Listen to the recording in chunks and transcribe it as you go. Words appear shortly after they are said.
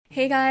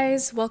Hey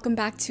guys, welcome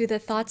back to the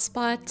Thought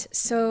Spot.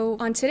 So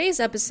on today's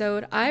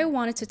episode, I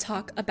wanted to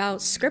talk about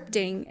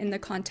scripting in the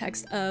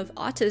context of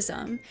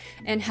autism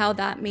and how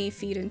that may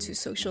feed into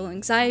social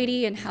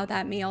anxiety and how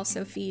that may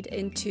also feed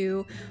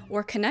into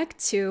or connect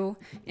to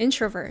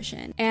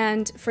introversion.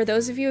 And for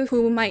those of you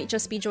who might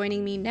just be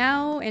joining me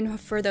now, and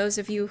for those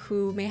of you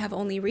who may have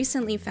only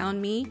recently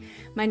found me,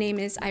 my name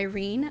is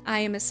Irene. I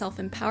am a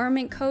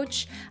self-empowerment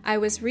coach. I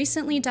was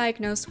recently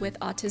diagnosed with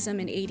autism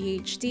and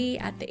ADHD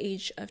at the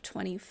age of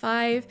 25.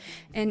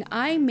 And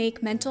I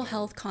make mental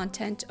health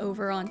content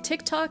over on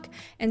TikTok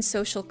and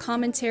social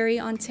commentary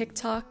on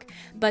TikTok.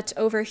 But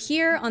over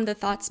here on the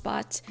Thought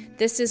Spot,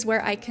 this is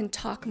where I can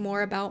talk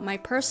more about my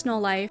personal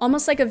life,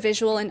 almost like a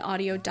visual and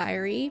audio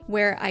diary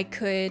where I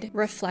could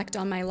reflect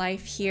on my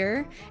life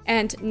here.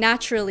 And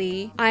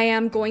naturally, I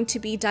am going to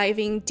be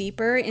diving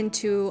deeper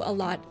into a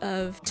lot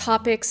of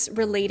topics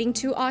relating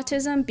to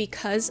autism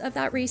because of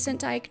that recent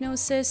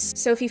diagnosis.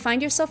 So if you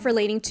find yourself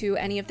relating to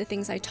any of the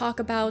things I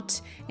talk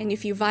about, and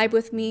if you vibe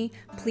with me,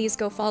 please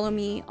go follow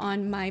me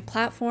on my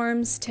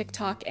platforms,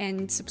 TikTok,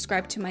 and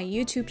subscribe to my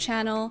YouTube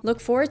channel.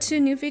 Look forward to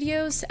new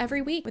videos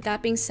every week. With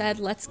that being said,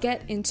 let's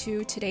get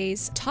into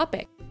today's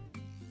topic.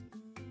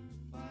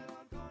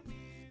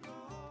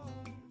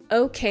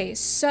 Okay,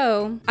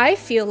 so I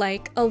feel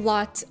like a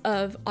lot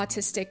of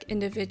autistic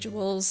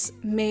individuals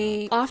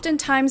may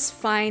oftentimes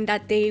find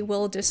that they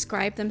will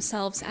describe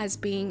themselves as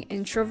being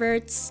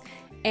introverts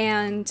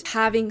and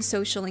having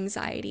social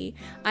anxiety.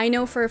 I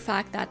know for a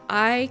fact that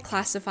I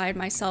classified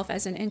myself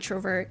as an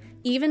introvert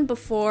even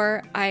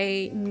before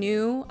I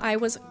knew I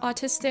was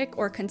autistic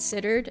or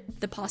considered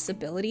the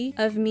possibility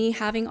of me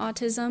having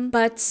autism.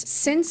 But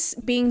since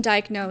being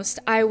diagnosed,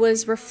 I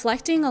was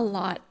reflecting a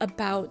lot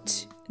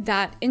about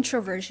that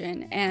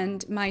introversion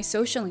and my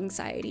social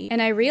anxiety.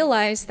 And I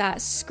realized that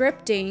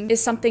scripting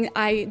is something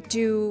I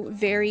do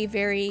very,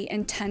 very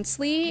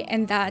intensely,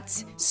 and that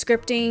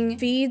scripting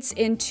feeds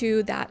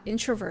into that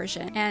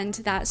introversion and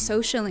that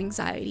social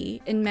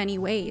anxiety in many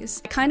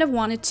ways. I kind of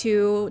wanted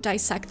to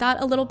dissect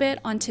that a little bit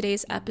on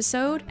today's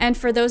episode. And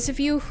for those of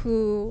you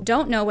who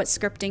don't know what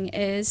scripting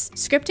is,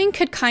 scripting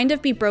could kind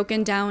of be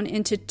broken down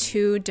into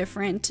two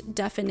different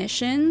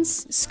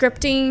definitions.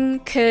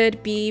 Scripting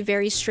could be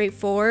very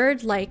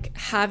straightforward, like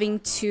having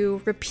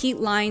to repeat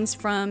lines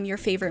from your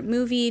favorite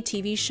movie,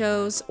 TV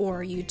shows,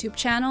 or YouTube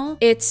channel.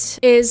 It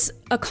is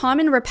a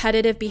common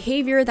repetitive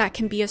behavior that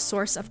can be a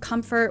source of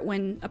comfort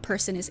when a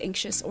person is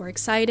anxious or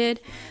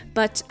excited.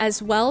 But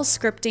as well,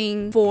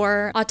 scripting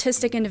for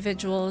autistic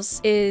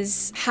individuals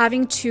is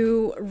having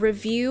to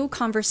review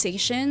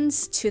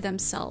conversations to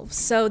themselves.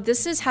 So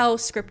this is how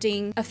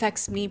scripting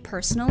affects me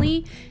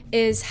personally,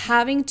 is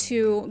having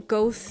to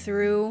go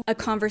through a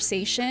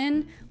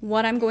conversation,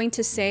 what I'm going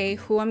to say,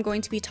 who I'm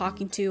going to be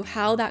talking to,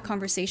 how that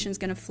conversation is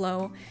going to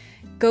flow,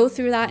 go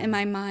through that in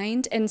my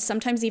mind, and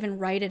sometimes even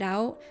write it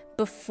out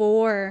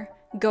before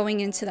going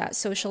into that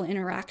social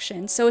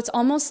interaction. So it's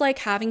almost like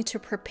having to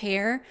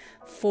prepare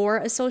for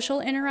a social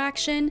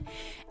interaction.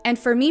 And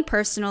for me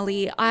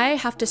personally, I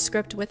have to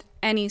script with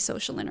any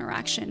social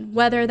interaction,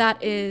 whether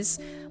that is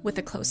with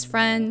a close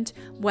friend,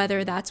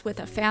 whether that's with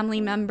a family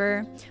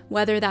member,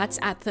 whether that's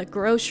at the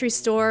grocery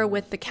store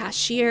with the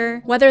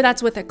cashier, whether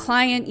that's with a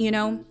client.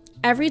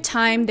 Every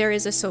time there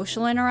is a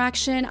social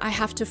interaction, I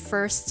have to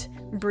first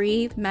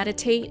breathe,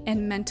 meditate,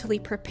 and mentally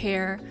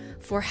prepare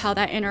for how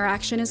that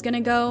interaction is going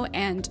to go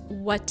and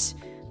what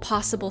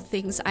possible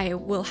things I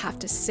will have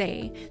to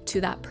say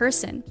to that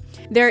person.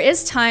 There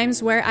is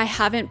times where I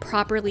haven't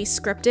properly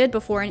scripted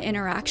before an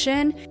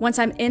interaction. Once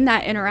I'm in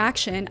that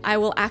interaction, I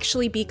will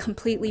actually be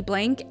completely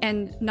blank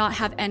and not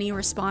have any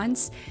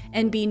response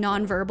and be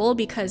nonverbal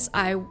because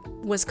I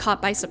was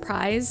caught by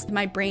surprise.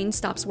 My brain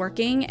stops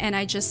working and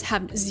I just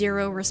have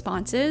zero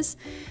responses.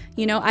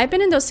 I've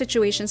been in those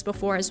situations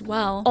before as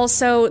well.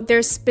 Also,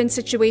 there's been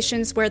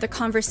situations where the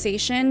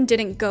conversation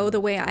didn't go the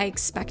way I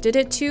expected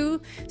it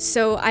to,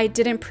 so I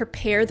didn't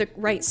prepare the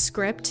right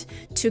script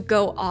to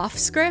go off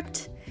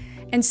script.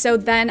 And so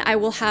then I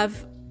will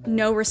have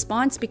no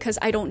response because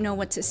I don't know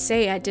what to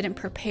say. I didn't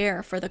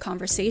prepare for the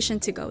conversation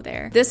to go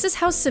there. This is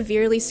how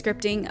severely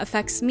scripting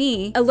affects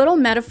me. A little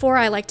metaphor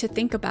I like to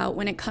think about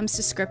when it comes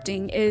to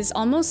scripting is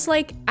almost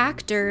like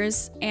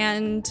actors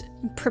and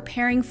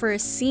preparing for a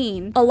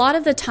scene. A lot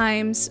of the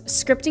times,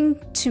 scripting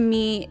to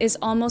me is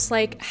almost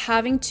like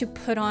having to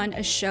put on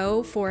a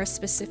show for a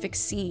specific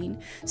scene.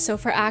 So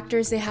for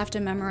actors, they have to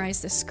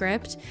memorize the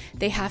script.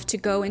 They have to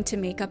go into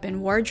makeup and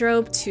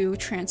wardrobe to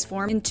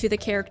transform into the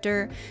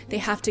character. They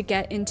have to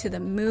get into the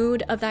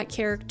mood of that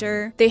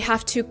character. They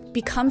have to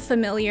become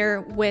familiar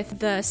with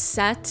the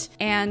set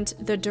and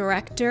the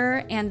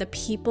director and the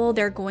people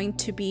they're going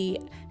to be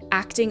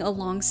acting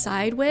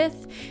alongside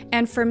with.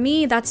 And for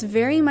me, that's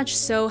very much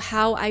so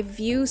how I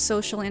view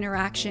social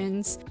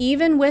interactions,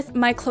 even with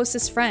my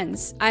closest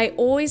friends. I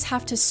always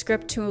have to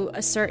script to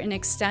a certain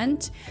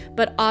extent,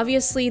 but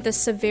obviously the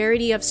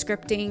severity of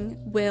scripting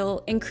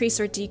will increase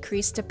or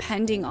decrease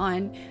depending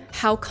on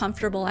how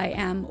comfortable I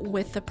am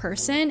with the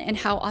person and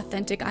how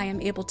authentic I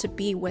am able to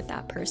be with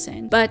that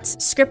person. But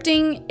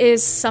scripting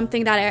is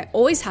something that I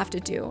always have to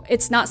do.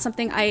 It's not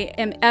something I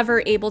am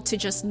ever able to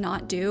just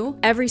not do.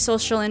 Every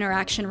social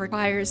interaction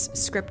requires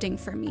scripting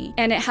for me.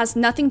 And it has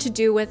nothing to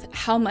do with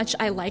how much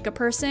I like a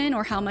person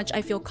or how much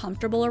I feel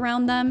comfortable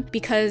around them,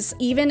 because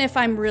even if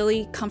I'm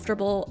really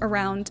comfortable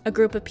around a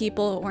group of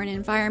people or an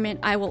environment,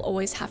 I will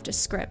always have to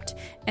script.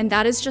 And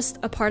that is just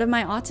a part of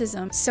my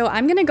autism. So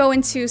I'm gonna go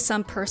into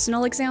some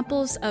personal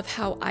examples of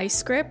how I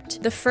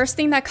script. The first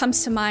thing that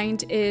comes to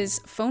mind is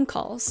phone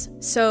calls.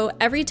 So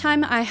every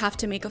time I have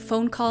to make a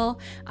phone call,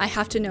 I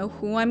have to know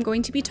who I'm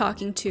going to be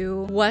talking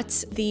to,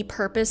 what the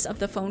purpose of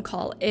the phone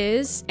call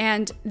is,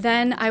 and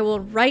then I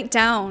will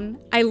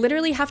I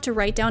literally have to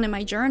write down in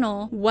my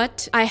journal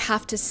what I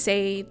have to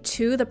say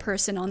to the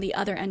person on the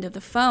other end of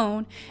the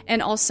phone,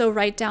 and also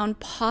write down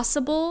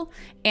possible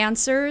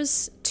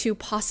answers to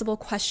possible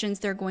questions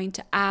they're going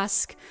to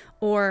ask,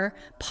 or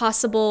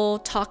possible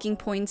talking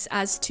points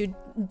as to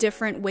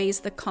different ways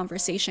the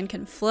conversation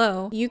can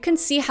flow. You can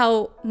see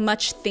how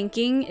much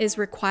thinking is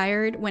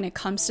required when it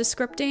comes to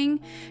scripting,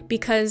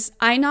 because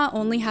I not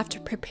only have to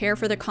prepare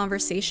for the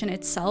conversation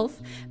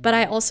itself, but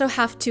I also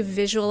have to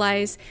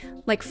visualize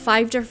like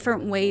 5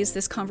 different ways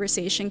this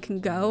conversation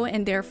can go,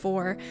 and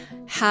therefore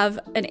have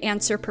an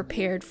answer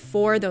prepared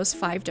for those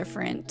 5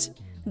 different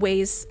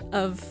ways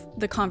of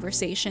the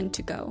conversation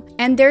to go.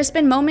 And there's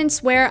been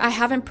moments where I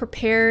haven't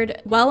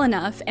prepared well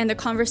enough and the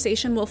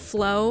conversation will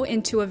flow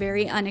into a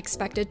very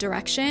unexpected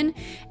direction.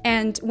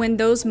 And when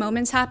those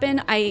moments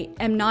happen, I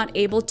am not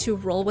able to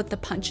roll with the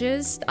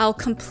punches. I'll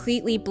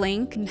completely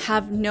blank and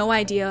have no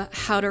idea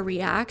how to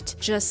react,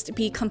 just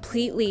be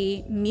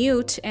completely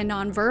mute and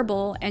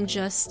nonverbal and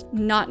just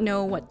not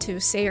know what to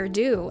say or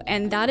do.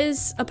 And that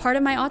is a part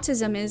of my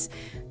autism, is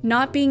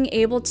not being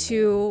able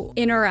to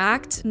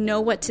interact,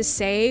 know what to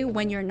say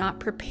when you're not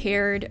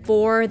prepared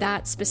for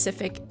that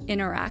specific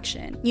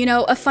interaction. You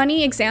know, a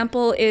funny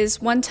example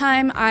is one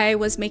time I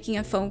was making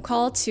a phone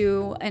call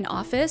to an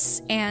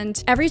office,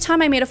 and every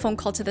time I made a phone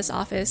call to this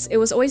office, it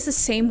was always the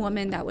same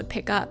woman that would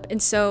pick up.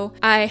 And so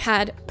I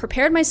had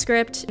prepared my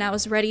script and I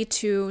was ready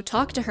to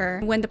talk to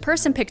her. When the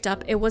person picked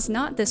up, it was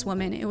not this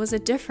woman, it was a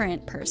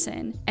different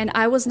person. And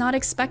I was not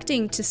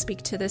expecting to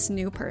speak to this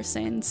new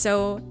person.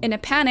 So in a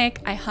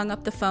panic, I hung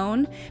up the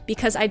phone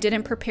because I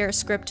didn't prepare a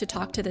script to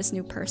talk to this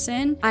new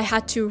person. I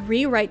had to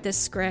rewrite this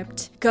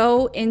script,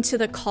 go into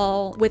the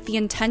call with the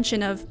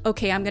intention of,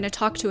 okay, I'm going to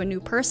talk to a new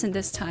person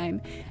this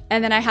time.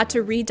 And then I had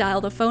to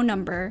redial the phone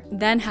number,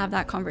 then have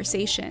that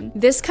conversation.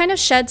 This kind of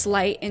sheds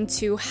light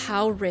into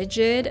how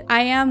rigid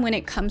I am when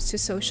it comes to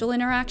social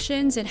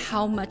interactions and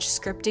how much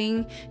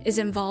scripting is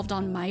involved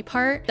on my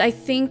part. I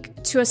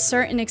think to a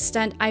certain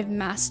extent, I've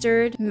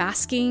mastered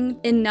masking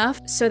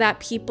enough so that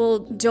people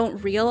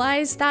don't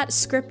realize that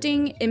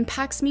scripting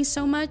impacts me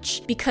so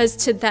much, because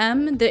to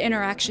them, the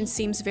interaction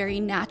seems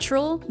very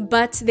natural,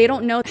 but they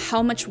don't know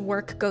how much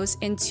work goes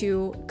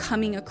into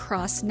coming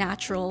across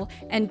natural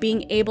and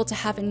being able to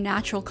have a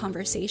natural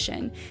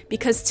conversation.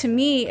 Because to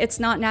me, it's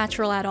not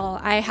natural at all.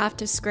 I have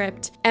to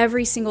script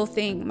every single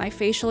thing, my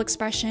facial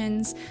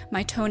expressions,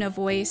 my tone of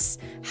voice,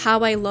 how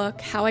I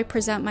look, how I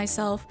present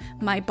myself,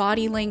 my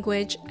body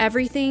language,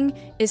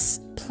 everything is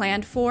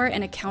planned for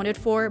and accounted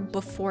for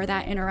before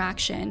that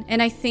interaction.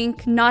 And I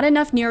think not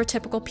enough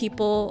neurotypical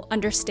people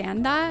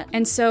understand that.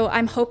 And so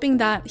I'm hoping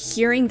that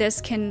hearing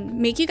this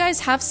can make you guys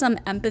have some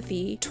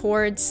empathy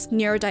towards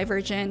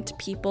neurodivergent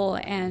people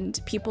and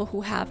people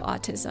who have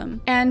autism.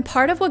 And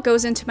part of what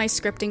goes into my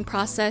scripting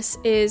process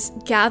is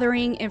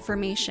gathering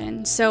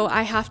information. So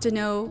I have to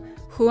know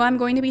who I'm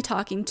going to be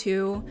talking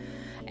to,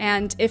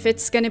 and if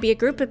it's going to be a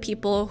group of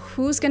people,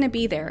 who's going to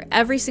be there?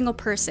 Every single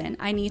person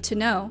I need to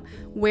know.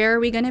 Where are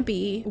we going to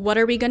be? What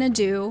are we going to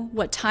do?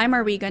 What time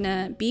are we going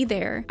to be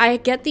there? I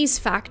get these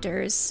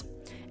factors,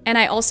 and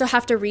I also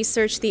have to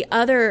research the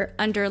other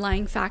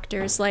underlying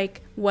factors,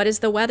 like what is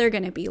the weather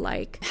going to be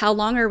like? How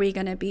long are we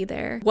going to be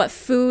there? What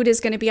food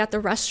is going to be at the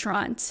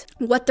restaurant?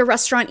 What the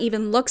restaurant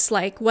even looks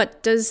like?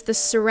 What does the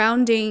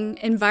surrounding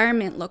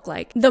environment look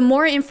like? The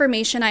more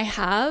information I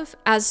have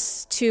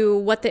as to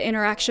what the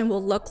interaction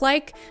will look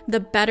like, the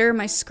better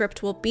my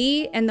script will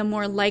be, and the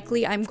more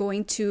likely I'm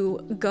going to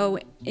go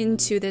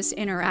into this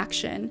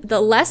interaction. The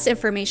less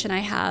information I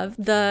have,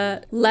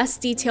 the less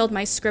detailed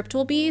my script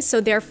will be, so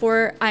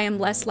therefore I am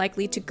less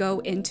likely to go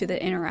into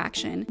the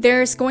interaction.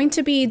 There's going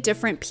to be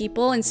different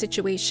people and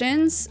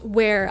situations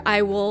where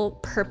I will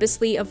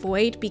purposely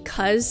avoid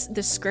because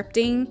the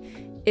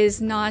scripting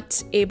is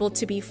not able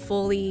to be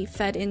fully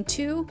fed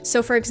into.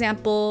 So for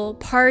example,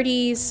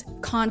 parties,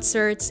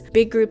 concerts,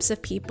 big groups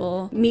of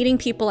people, meeting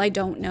people I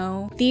don't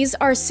know. These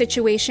are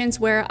situations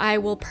where I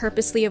will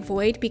purposely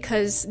avoid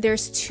because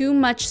there's too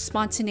much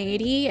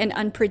spontaneity and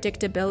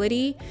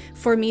unpredictability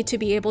for me to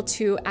be able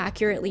to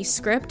accurately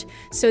script.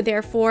 So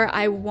therefore,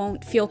 I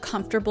won't feel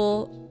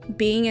comfortable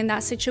being in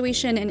that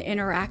situation and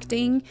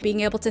interacting,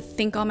 being able to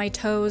think on my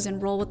toes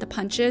and roll with the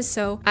punches.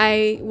 So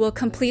I will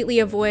completely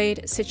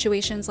avoid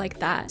situations like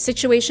that.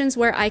 Situations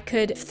where I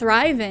could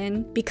thrive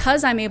in,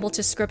 because I'm able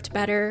to script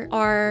better,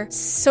 are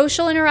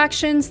social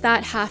interactions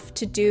that have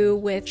to do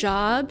with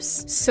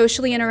jobs,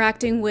 socially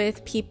interacting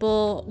with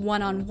people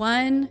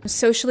one-on-one,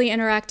 socially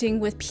interacting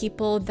with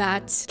people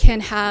that can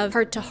have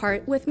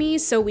heart-to-heart with me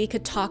so we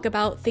could talk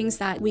about things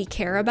that we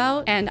care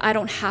about, and I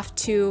don't have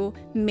to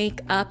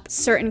make up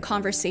certain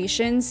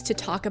conversations to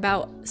talk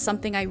about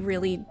something I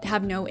really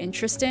have no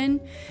interest in.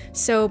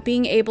 So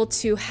being able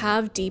to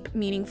have deep,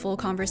 meaningful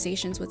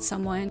conversations with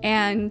someone,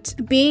 and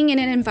being in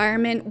an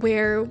environment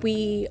where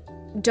we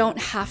don't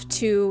have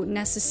to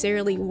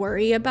necessarily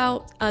worry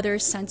about other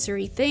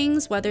sensory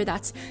things, whether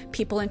that's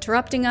people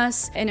interrupting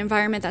us, an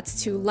environment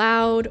that's too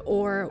loud,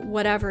 or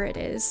whatever it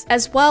is.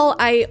 As well,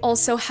 I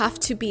also have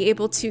to be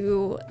able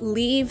to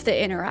leave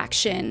the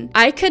interaction.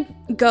 I could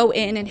go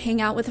in and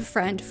hang out with a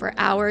friend for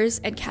hours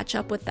and catch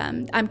up with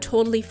them. I'm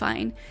totally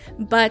fine.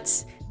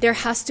 But there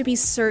has to be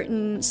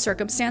certain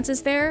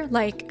circumstances there,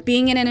 like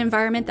being in an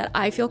environment that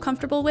I feel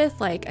comfortable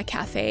with, like a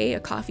cafe, a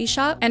coffee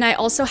shop. And I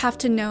also have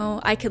to know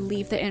I could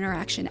leave the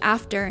interaction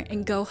after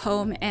and go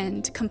home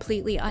and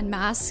completely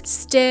unmask,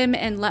 stim,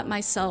 and let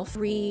myself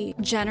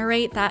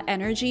regenerate that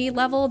energy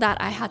level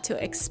that I had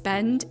to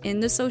expend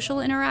in the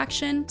social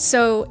interaction.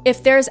 So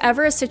if there's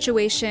ever a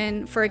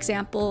situation, for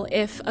example,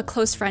 if a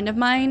close friend of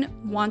mine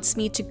wants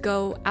me to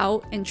go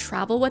out and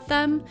travel with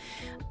them,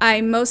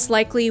 I most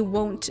likely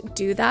won't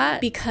do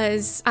that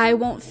because I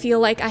won't feel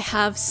like I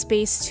have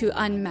space to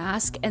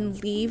unmask and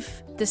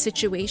leave the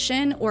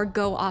situation or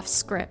go off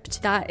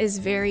script. That is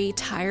very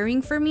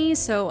tiring for me,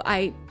 so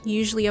I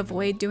usually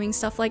avoid doing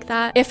stuff like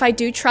that. If I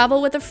do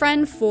travel with a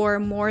friend for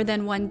more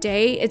than one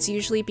day, it's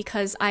usually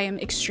because I am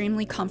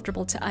extremely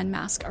comfortable to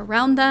unmask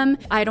around them.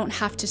 I don't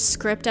have to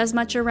script as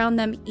much around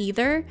them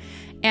either,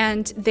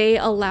 and they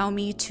allow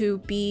me to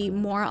be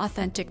more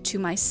authentic to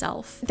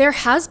myself. There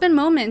has been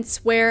moments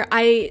where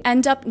I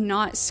end up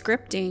not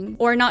scripting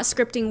or not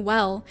scripting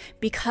well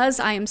because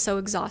I am so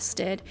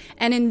exhausted.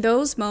 And in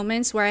those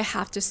moments where I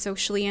have to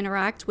socially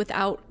interact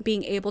without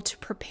being able to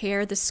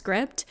prepare the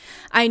script,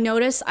 I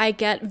notice I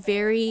get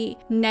very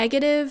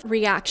negative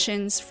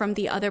reactions from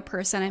the other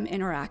person I'm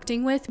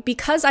interacting with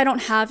because I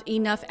don't have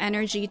enough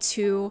energy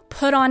to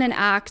put on an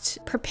act,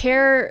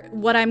 prepare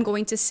what I'm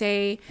going to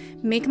say,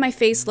 make my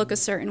face look a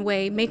certain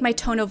way, make my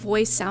tone of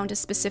voice sound a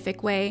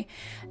specific way.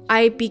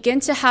 I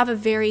begin to have a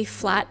very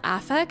flat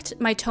affect.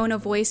 My tone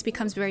of voice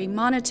becomes very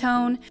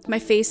monotone. My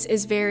face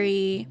is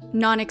very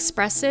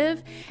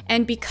non-expressive.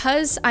 And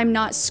because I'm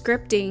not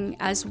scripting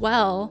as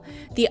well,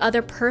 the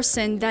other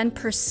person then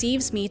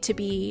perceives me to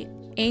be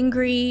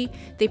angry.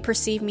 They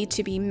perceive me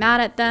to be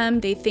mad at them.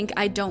 They think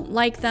I don't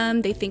like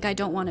them. They think I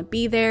don't want to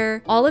be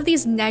there. All of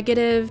these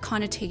negative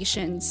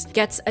connotations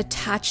gets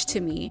attached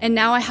to me. And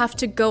now I have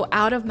to go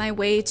out of my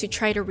way to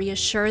try to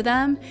reassure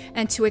them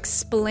and to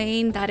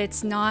explain that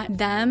it's not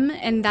them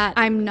and that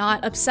I'm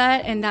not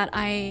upset and that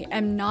I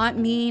am not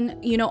mean.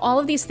 You know, all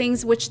of these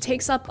things, which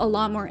takes up a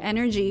lot more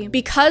energy.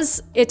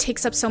 Because it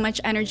takes up so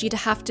much energy to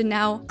have to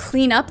now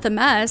clean up the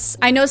mess,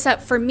 I notice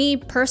that for me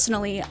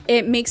personally,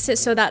 it makes it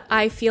so that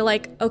I feel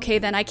like, okay,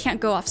 then I can't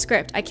go off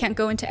script. I can't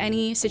go into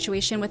any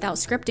situation without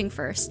scripting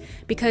first,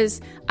 because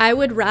I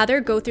would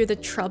rather go through the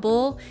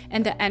trouble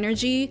and the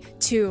energy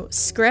to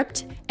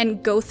script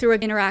and go through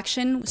an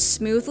interaction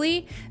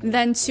smoothly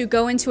than to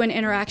go into an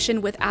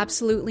interaction with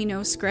absolutely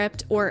no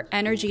script or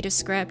energy to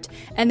script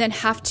and then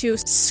have to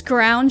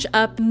scrounge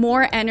up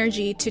more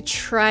energy to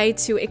try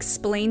to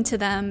explain to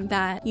them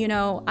that, you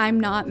know, I'm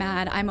not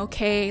mad, I'm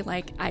okay,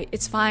 like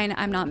it's fine,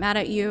 I'm not mad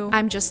at you,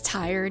 I'm just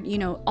tired, you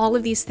know, all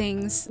of these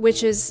things,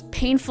 which is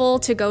painful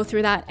to go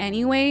through that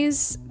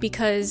anyways,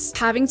 because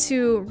having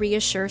to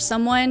reassure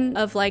someone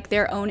of like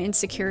their own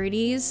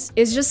insecurities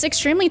is just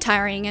extremely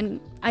tiring.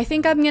 And I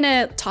think I'm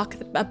gonna talk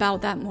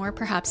about that more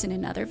perhaps in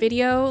another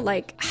video,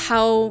 like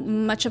how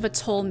much of a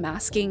toll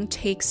masking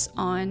takes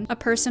on a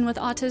person with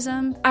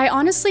autism. I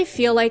honestly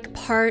feel like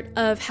part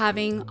of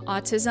having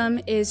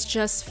autism is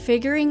just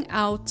figuring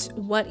out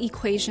what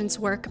equations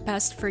work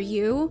best for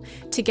you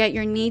to get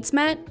your needs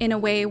met in a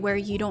way where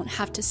you don't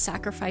have to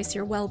sacrifice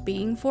your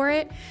well-being for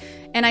it.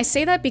 And I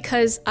say that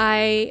because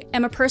I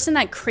am a person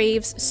that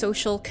craves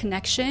social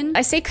connection.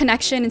 I say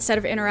connection instead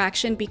of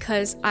interaction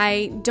because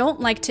I don't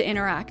like to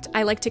interact.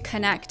 I like to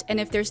connect. And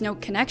if there's no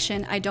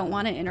connection, I don't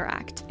want to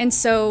interact. And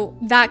so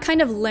that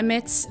kind of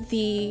limits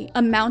the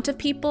amount of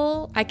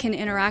people I can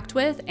interact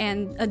with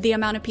and the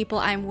amount of people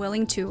I'm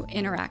willing to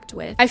interact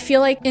with. I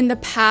feel like in the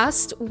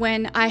past,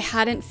 when I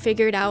hadn't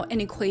figured out an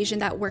equation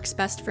that works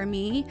best for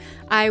me,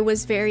 I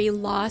was very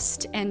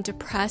lost and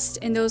depressed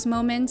in those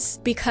moments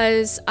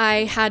because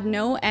I had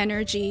no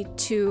energy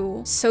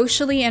to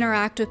socially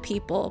interact with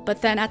people.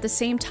 But then at the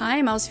same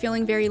time, I was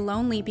feeling very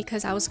lonely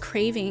because I was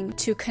craving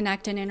to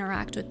connect and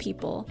interact with people.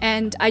 people.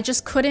 And I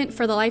just couldn't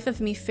for the life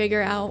of me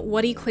figure out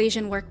what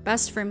equation worked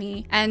best for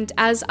me. And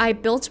as I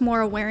built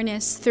more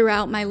awareness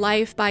throughout my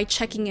life by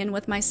checking in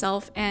with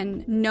myself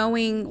and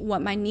knowing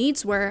what my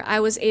needs were, I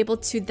was able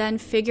to then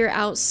figure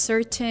out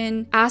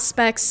certain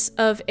aspects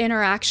of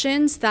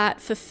interactions that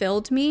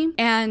fulfilled me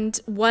and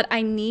what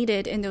I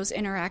needed in those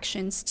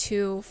interactions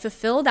to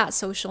fulfill that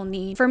social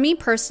need. For me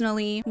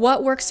personally,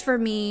 what works for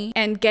me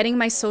and getting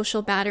my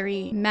social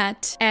battery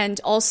met and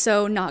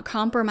also not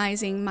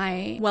compromising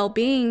my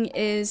well-being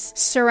is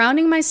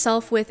surrounding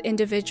myself with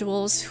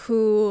individuals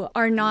who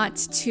are not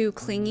too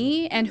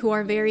clingy and who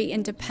are very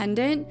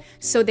independent,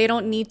 so they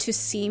don't need to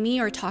see me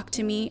or talk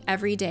to me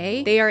every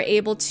day. They are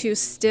able to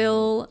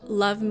still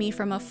love me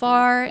from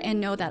afar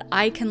and know that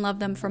I can love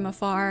them from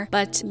afar.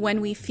 But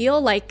when we feel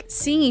like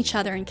seeing each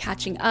other and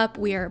catching up,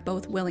 we are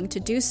both willing to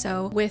do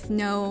so with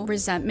no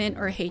resentment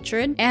or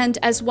hatred. And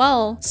as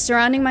well,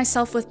 surrounding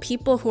myself with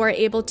people who are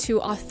able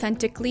to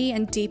authentically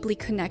and deeply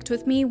connect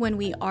with me when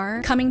we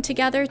are coming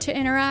together to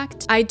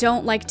interact. I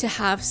don't like to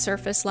have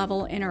surface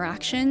level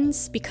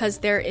interactions because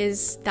there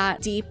is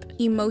that deep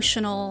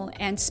emotional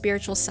and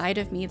spiritual side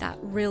of me that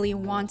really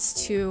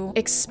wants to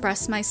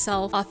express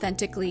myself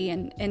authentically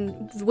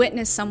and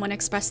witness someone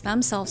express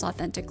themselves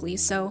authentically.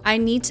 So I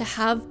need to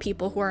have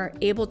people who are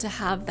able to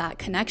have that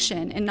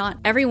connection, and not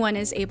everyone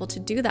is able to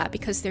do that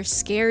because they're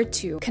scared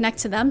to connect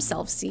to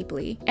themselves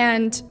deeply.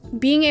 And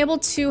being able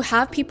to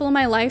have people in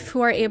my life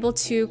who are able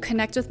to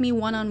connect with me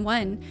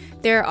one-on-one.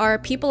 There are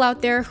people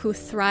out there who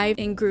thrive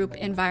in group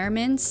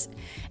environments,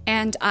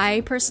 and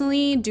I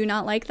personally do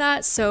not like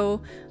that.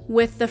 So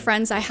with the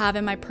friends I have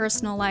in my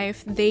personal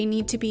life, they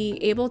need to be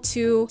able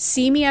to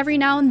see me every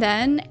now and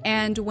then,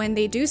 and when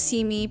they do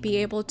see me, be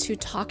able to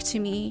talk to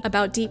me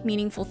about deep,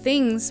 meaningful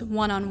things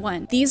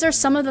one-on-one. These are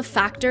some of the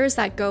factors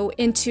that go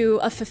into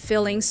a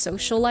fulfilling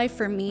social life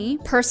for me.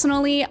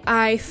 Personally,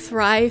 I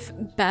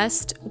thrive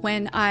best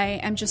when I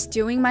am just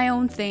doing my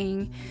own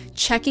thing,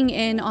 checking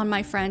in on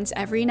my friends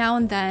every now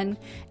and then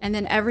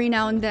every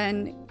now and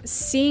then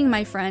seeing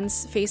my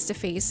friends face to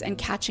face and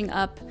catching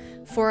up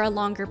for a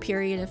longer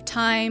period of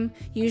time.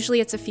 Usually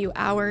it's a few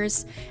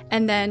hours,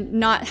 and then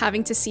not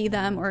having to see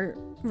them or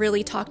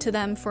really talk to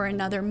them for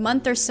another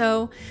month or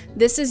so.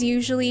 This is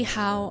usually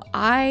how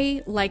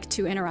I like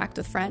to interact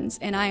with friends,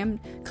 and I am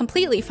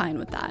completely fine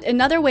with that.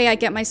 Another way I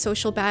get my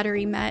social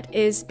battery met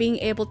is being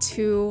able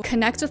to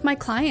connect with my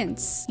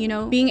clients,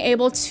 being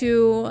able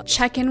to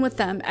check in with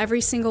them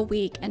every single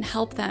week and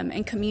help them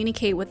and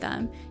communicate with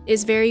them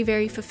is very,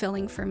 very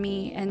fulfilling for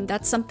me. And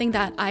that's something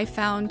that I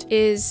found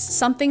is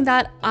something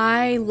that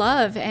I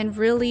love and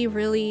really,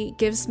 really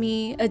gives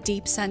me a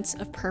deep sense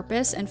of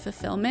purpose and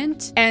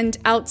fulfillment. And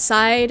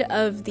outside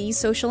of these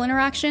social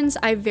interactions,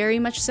 I very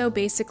much so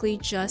basically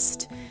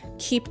just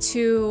keep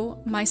to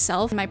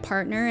myself, my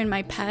partner, and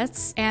my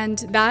pets. And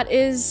that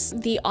is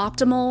the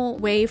optimal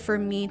way for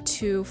me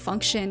to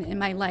function in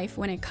my life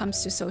when it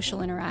comes to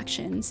social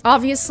interactions.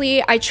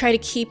 Obviously, I try to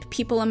keep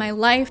people in my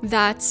life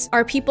that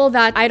are people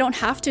that I don't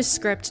have to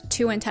script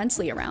too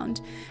intensely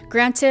around.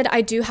 Granted,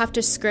 I do have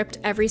to script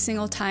every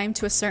single time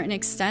to a certain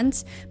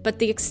extent, but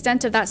the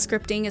extent of that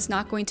scripting is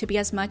not going to be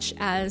as much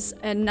as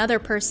another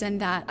person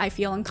that I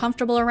feel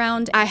uncomfortable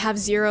around, I have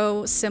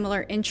zero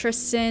similar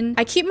interests in.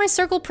 I keep my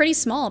circle pretty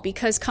small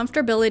because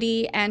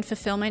comfortability and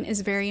fulfillment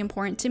is very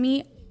important to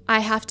me. I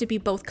have to be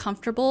both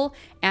comfortable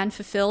and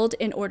fulfilled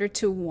in order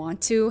to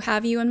want to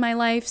have you in my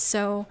life.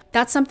 So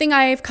that's something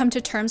I've come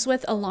to terms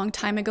with a long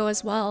time ago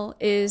as well,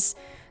 is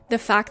the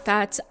fact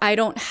that I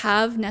don't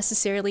have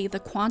necessarily the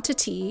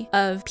quantity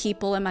of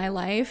people in my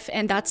life.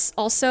 And that's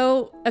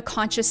also a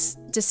conscious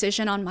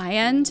decision on my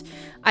end.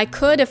 I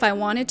could if I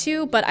wanted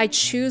to, but I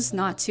choose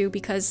not to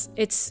because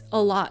it's a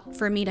lot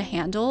for me to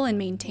handle and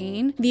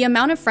maintain. The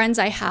amount of friends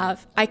I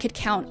have, I could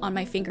count on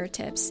my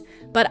fingertips,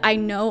 but I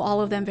know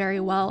all of them very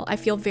well. I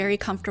feel very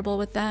comfortable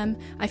with them.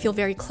 I feel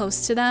very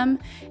close to them,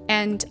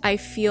 and I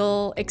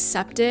feel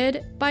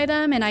accepted by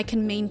them, and I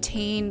can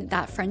maintain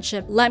that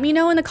friendship. Let me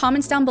know in the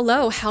comments down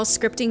below how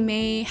scripting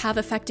may have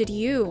affected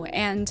you,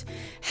 and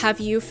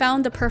have you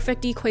found the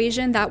perfect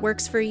equation that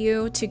works for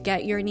you to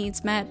get your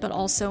needs met, but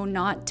also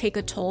not take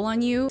a toll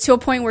on you to a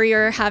point where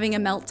you're having a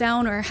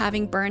meltdown or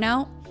having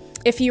burnout?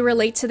 If you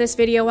relate to this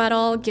video at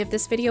all, give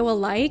this video a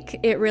like.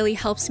 It really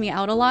helps me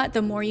out a lot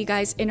the more you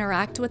guys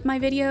interact with my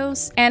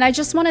videos. And I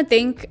just want to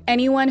thank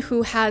anyone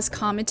who has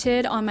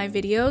commented on my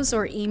videos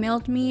or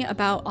emailed me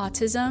about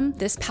autism.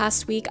 This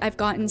past week, I've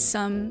gotten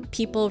some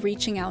people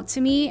reaching out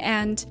to me,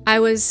 and I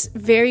was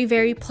very,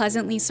 very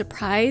pleasantly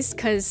surprised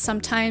because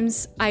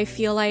sometimes I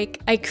feel like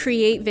I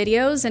create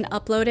videos and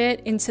upload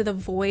it into the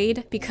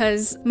void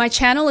because my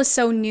channel is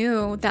so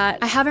new that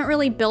I haven't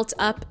really built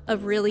up a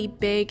really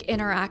big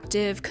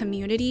interactive community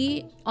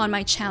on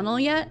my channel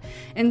yet.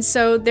 And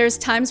so there's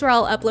times where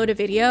I'll upload a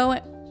video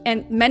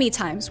and many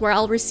times where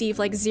I'll receive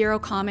like 0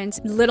 comments,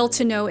 little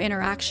to no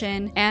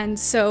interaction. And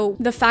so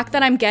the fact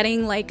that I'm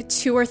getting like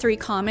 2 or 3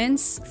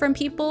 comments from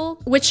people,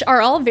 which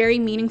are all very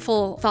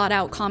meaningful, thought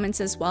out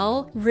comments as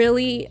well,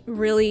 really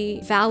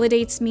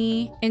validates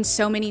me in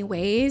so many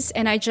ways.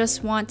 And I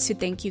just want to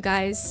thank you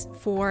guys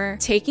for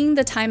taking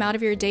the time out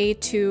of your day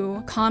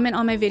to comment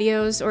on my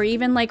videos, or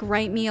even like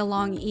write me a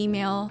long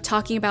email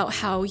talking about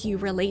how you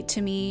relate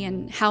to me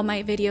and how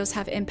my videos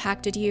have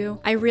impacted you.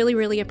 I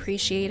really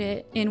appreciate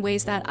it in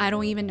ways that I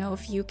don't even know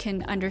if you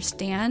can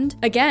understand.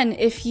 Again,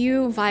 if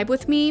you vibe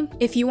with me,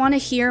 if you want to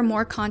hear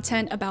more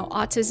content about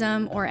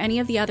autism or any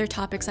of the other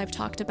topics I've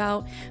talked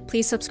about,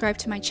 please subscribe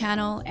to my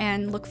channel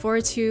and look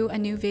forward to a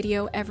new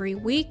video every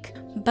week.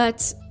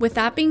 But with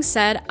that being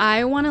said,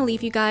 I want to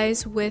leave you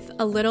guys with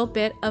a little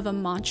bit of a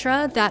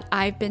mantra that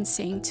I've been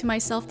saying to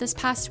myself this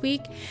past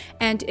week.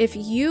 And if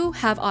you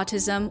have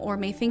autism or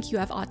may think you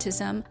have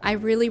autism, I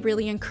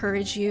really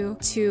encourage you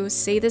to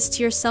say this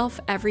to yourself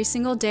every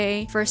single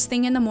day, first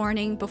thing in the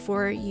morning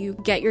before you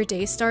get your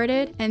day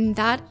started. And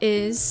that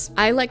is,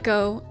 I let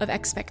go of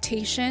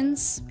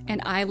expectations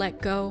and I let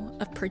go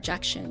of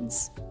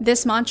projections.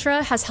 This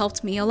mantra has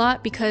helped me a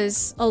lot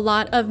because a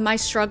lot of my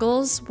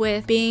struggles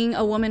with being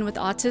a woman with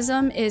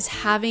autism is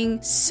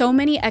having so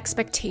many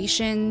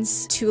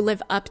expectations to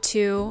live up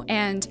to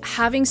and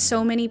having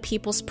so many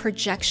people's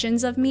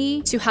projections of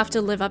me to have to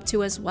live up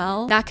to as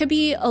well. That could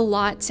be a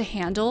lot to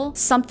handle.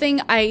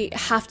 Something I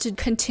have to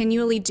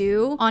continually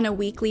do on a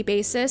weekly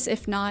basis,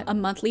 if not a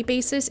monthly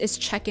basis, is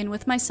check in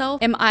with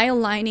myself. Am I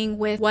aligning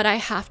with what I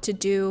have to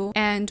do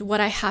and what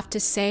I have to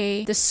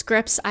say, the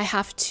scripts I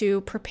have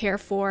to prepare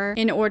for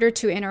in order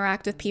to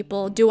interact with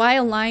people? Do I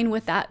align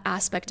with that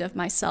aspect of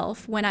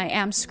myself when I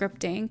am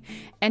scripting?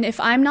 And if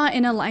I'm not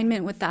in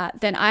alignment with that,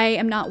 then I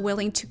am not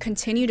willing to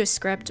continue to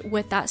script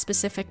with that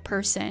specific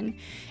person.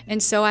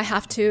 And so I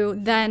have to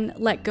then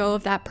let go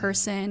of that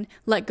person,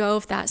 let go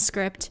of that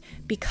script,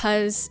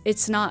 because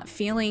it's not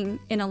feeling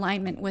in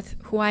alignment with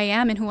who I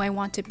am and who I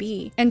want to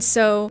be. And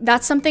so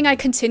that's something I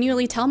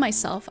continually tell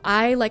myself.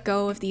 I let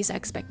go of these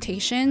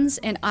expectations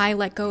and I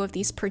let go of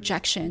these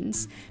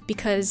projections,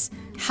 because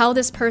how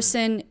this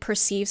person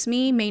perceives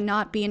me may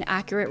not be an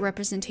accurate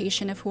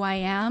representation of who I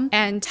am.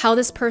 And how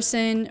this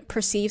person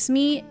perceives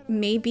me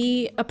may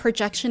be a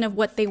projection of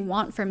what they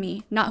want from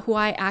me, not who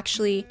I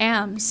actually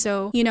am.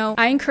 So,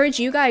 I encourage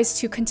you guys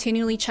to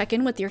continually check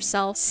in with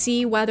yourself,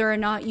 see whether or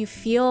not you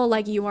feel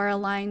like you are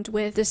aligned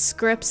with the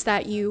scripts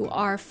that you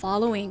are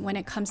following when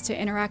it comes to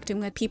interacting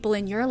with people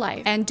in your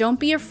life. And don't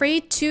be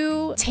afraid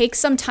to take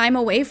some time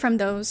away from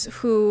those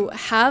who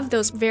have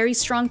those very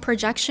strong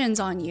projections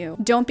on you.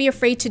 Don't be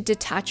afraid to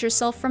detach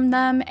yourself from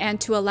them and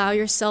to allow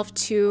yourself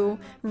to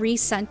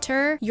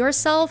recenter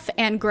yourself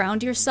and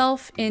ground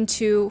yourself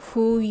into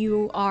who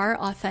you are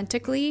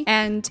authentically.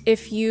 And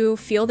if you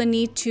feel the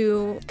need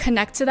to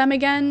connect to them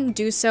again,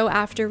 do so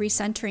after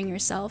recentering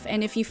yourself.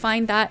 And if you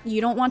find that you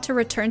don't want to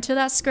return to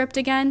that script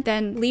again,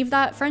 then leave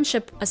that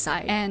friendship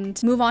aside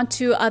and move on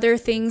to other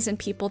things and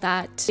people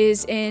that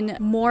is in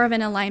more of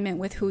an alignment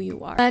with who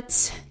you are.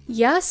 But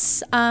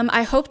yes,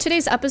 I hope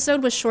today's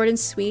episode was short and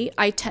sweet.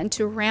 I tend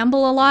to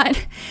ramble a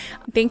lot.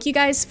 Thank you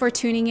guys for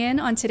tuning in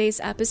on today's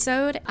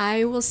episode.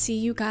 I will see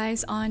you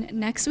guys on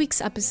next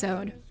week's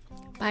episode.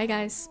 Bye,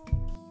 guys.